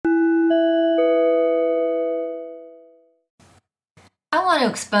want to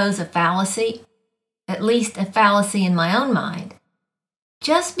expose a fallacy, at least a fallacy in my own mind.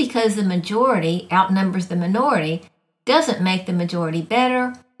 Just because the majority outnumbers the minority doesn't make the majority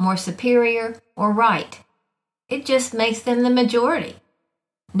better, more superior, or right. It just makes them the majority.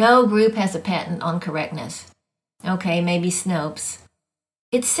 No group has a patent on correctness. Okay, maybe Snopes.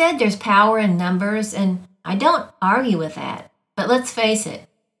 It's said there's power in numbers, and I don't argue with that. But let's face it,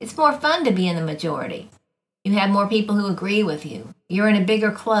 it's more fun to be in the majority. You have more people who agree with you. You're in a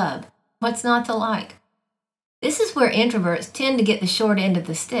bigger club. What's not to like? This is where introverts tend to get the short end of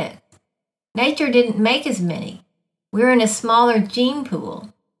the stick. Nature didn't make as many. We're in a smaller gene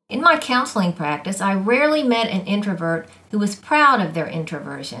pool. In my counseling practice, I rarely met an introvert who was proud of their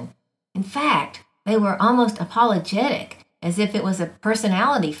introversion. In fact, they were almost apologetic, as if it was a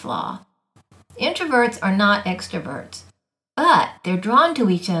personality flaw. Introverts are not extroverts, but they're drawn to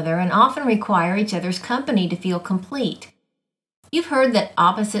each other and often require each other's company to feel complete. You've heard that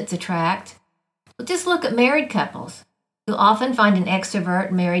opposites attract. Well, just look at married couples. You'll often find an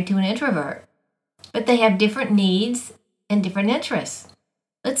extrovert married to an introvert, but they have different needs and different interests.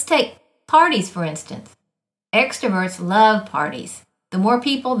 Let's take parties, for instance. Extroverts love parties. The more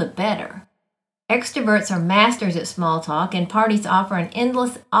people, the better. Extroverts are masters at small talk, and parties offer an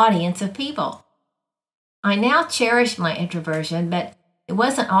endless audience of people. I now cherish my introversion, but it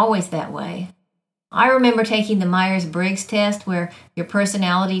wasn't always that way. I remember taking the Myers-Briggs test where your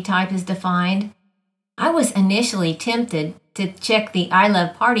personality type is defined. I was initially tempted to check the I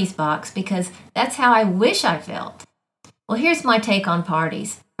love parties box because that's how I wish I felt. Well, here's my take on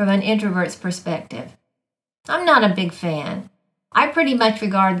parties from an introvert's perspective. I'm not a big fan. I pretty much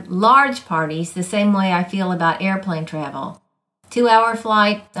regard large parties the same way I feel about airplane travel. 2-hour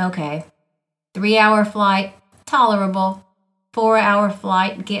flight, okay. 3-hour flight, tolerable. 4-hour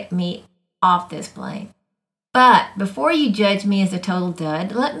flight, get me off this plane. But before you judge me as a total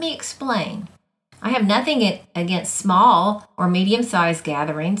dud, let me explain. I have nothing against small or medium-sized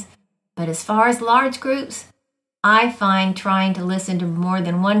gatherings, but as far as large groups, I find trying to listen to more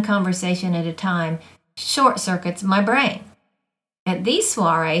than one conversation at a time short-circuits my brain. At these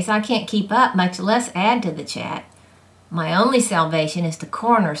soirees, I can't keep up, much less add to the chat. My only salvation is to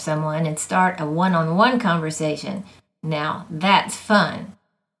corner someone and start a one-on-one conversation. Now, that's fun.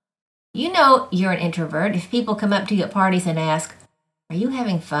 You know you're an introvert if people come up to you at parties and ask, "Are you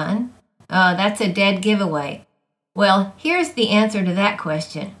having fun?" Oh, that's a dead giveaway. Well, here's the answer to that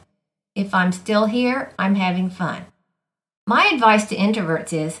question. If I'm still here, I'm having fun. My advice to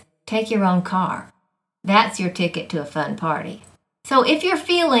introverts is take your own car. That's your ticket to a fun party. So if you're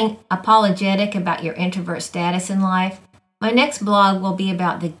feeling apologetic about your introvert status in life, my next blog will be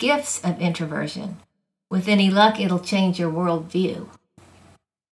about the gifts of introversion. With any luck, it'll change your worldview.